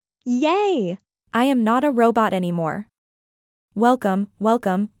Yay! I am not a robot anymore. Welcome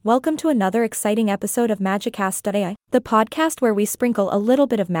to another exciting episode of Magicast.ai, the podcast where we sprinkle a little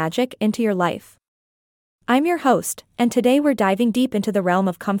bit of magic into your life. I'm your host, and today we're diving deep into the realm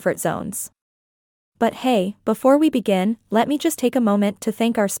of comfort zones. But hey, before we begin, let me just take a moment to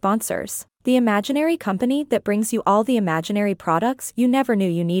thank our sponsors, the imaginary company that brings you all the imaginary products you never knew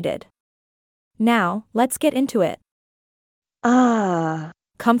you needed. Now, let's get into it.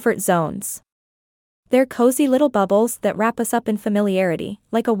 Comfort zones. They're cozy little bubbles that wrap us up in familiarity,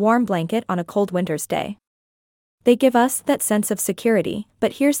 like a warm blanket on a cold winter's day. They give us that sense of security,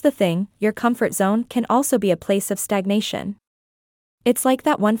 but here's the thing, your comfort zone can also be a place of stagnation. It's like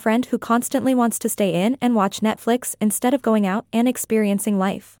that one friend who constantly wants to stay in and watch Netflix instead of going out and experiencing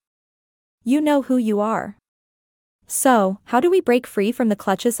life. You know who you are. So, how do we break free from the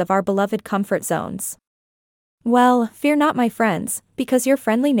clutches of our beloved comfort zones? Well, fear not, my friends, because your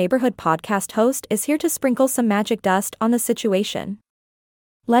friendly neighborhood podcast host is here to sprinkle some magic dust on the situation.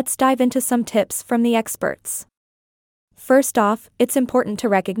 Let's dive into some tips from the experts. First off, it's important to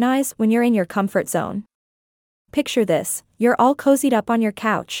recognize when you're in your comfort zone. Picture this, you're all cozied up on your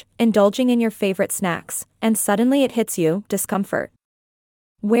couch, indulging in your favorite snacks, and suddenly it hits you, discomfort.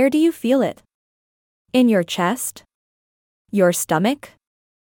 Where do you feel it? In your chest? Your stomach?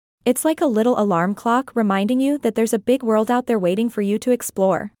 It's like a little alarm clock reminding you that there's a big world out there waiting for you to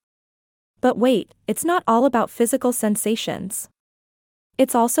explore. But wait, it's not all about physical sensations.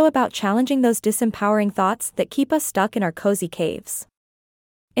 It's also about challenging those disempowering thoughts that keep us stuck in our cozy caves.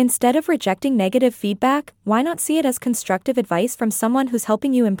 Instead of rejecting negative feedback, why not see it as constructive advice from someone who's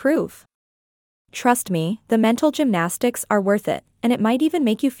helping you improve? Trust me, the mental gymnastics are worth it, and it might even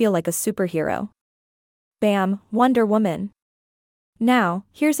make you feel like a superhero. Bam, Wonder Woman. Now,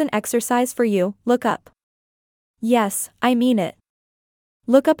 here's an exercise for you, look up. Yes, I mean it.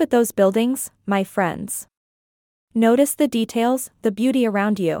 Look up at those buildings, my friends. Notice the details, the beauty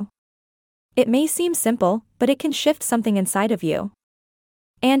around you. It may seem simple, but it can shift something inside of you.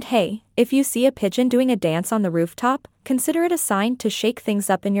 And hey, if you see a pigeon doing a dance on the rooftop, consider it a sign to shake things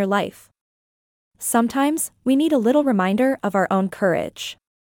up in your life. Sometimes, we need a little reminder of our own courage.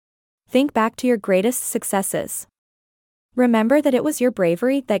 Think back to your greatest successes. Remember that it was your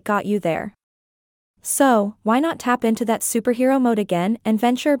bravery that got you there. So, why not tap into that superhero mode again and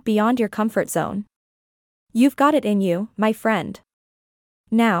venture beyond your comfort zone? You've got it in you, my friend.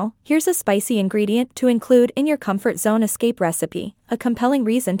 Now, here's a spicy ingredient to include in your comfort zone escape recipe, a compelling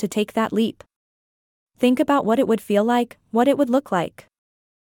reason to take that leap. Think about what it would feel like, what it would look like.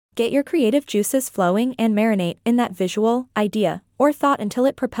 Get your creative juices flowing and marinate in that visual, idea, or thought until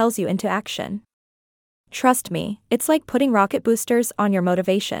it propels you into action. Trust me, it's like putting rocket boosters on your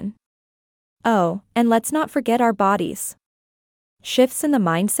motivation. Oh, and let's not forget our bodies. Shifts in the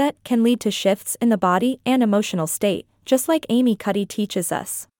mindset can lead to shifts in the body and emotional state, just like Amy Cuddy teaches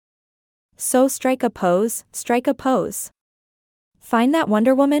us. So strike a pose, strike a pose. Find that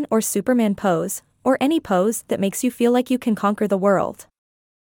Wonder Woman or Superman pose, or any pose that makes you feel like you can conquer the world.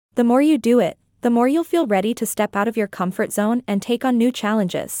 The more you do it, the more you'll feel ready to step out of your comfort zone and take on new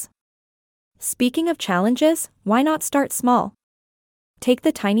challenges. Speaking of challenges, why not start small? Take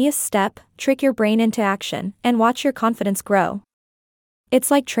the tiniest step, trick your brain into action, and watch your confidence grow.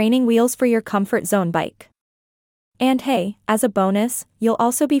 It's like training wheels for your comfort zone bike. And hey, as a bonus, you'll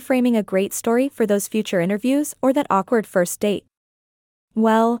also be framing a great story for those future interviews or that awkward first date.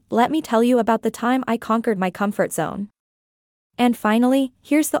 Well, let me tell you about the time I conquered my comfort zone. And finally,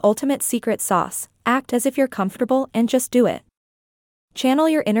 here's the ultimate secret sauce, act as if you're comfortable and just do it. Channel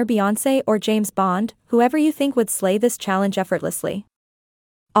your inner Beyoncé or James Bond, whoever you think would slay this challenge effortlessly.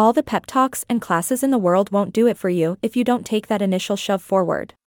 All the pep talks and classes in the world won't do it for you if you don't take that initial shove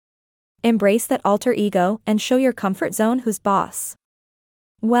forward. Embrace that alter ego and show your comfort zone who's boss.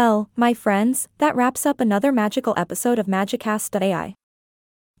 Well, my friends, that wraps up another magical episode of Magicast.ai.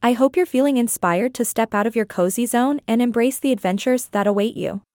 I hope you're feeling inspired to step out of your cozy zone and embrace the adventures that await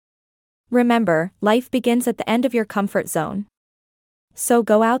you. Remember, life begins at the end of your comfort zone. So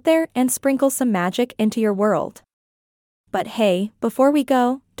go out there and sprinkle some magic into your world. But hey, before we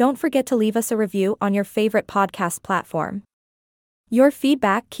go, don't forget to leave us a review on your favorite podcast platform. Your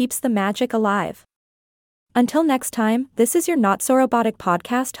feedback keeps the magic alive. Until next time, this is your Not So Robotic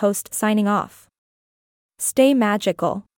podcast host signing off. Stay magical.